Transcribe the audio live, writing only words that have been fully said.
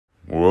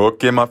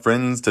Okay, my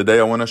friends, today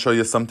I want to show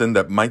you something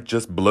that might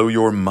just blow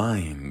your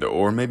mind,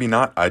 or maybe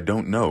not, I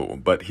don't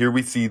know. But here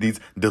we see these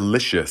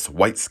delicious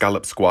white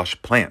scallop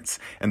squash plants,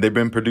 and they've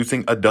been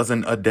producing a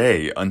dozen a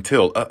day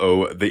until,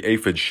 the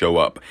aphids show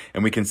up.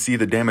 And we can see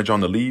the damage on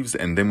the leaves,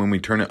 and then when we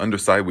turn it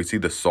underside, we see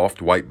the soft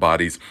white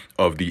bodies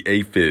of the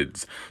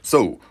aphids.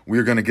 So,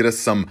 we're going to get us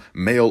some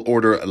mail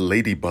order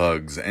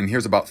ladybugs, and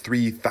here's about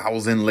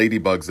 3,000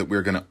 ladybugs that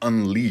we're going to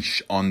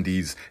unleash on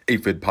these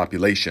aphid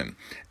population.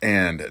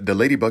 And the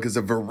ladybug is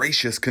a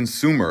voracious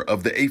consumer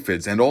of the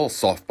aphids and all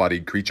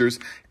soft-bodied creatures,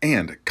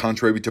 and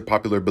contrary to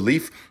popular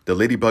belief, the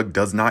ladybug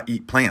does not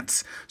eat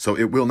plants, so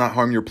it will not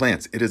harm your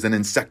plants. It is an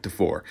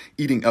insectivore,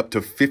 eating up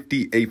to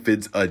 50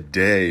 aphids a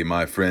day,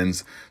 my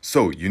friends.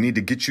 So you need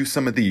to get you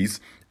some of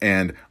these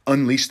and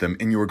unleash them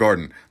in your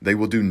garden. They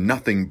will do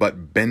nothing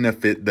but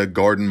benefit the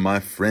garden, my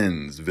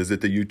friends.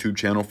 Visit the YouTube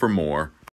channel for more.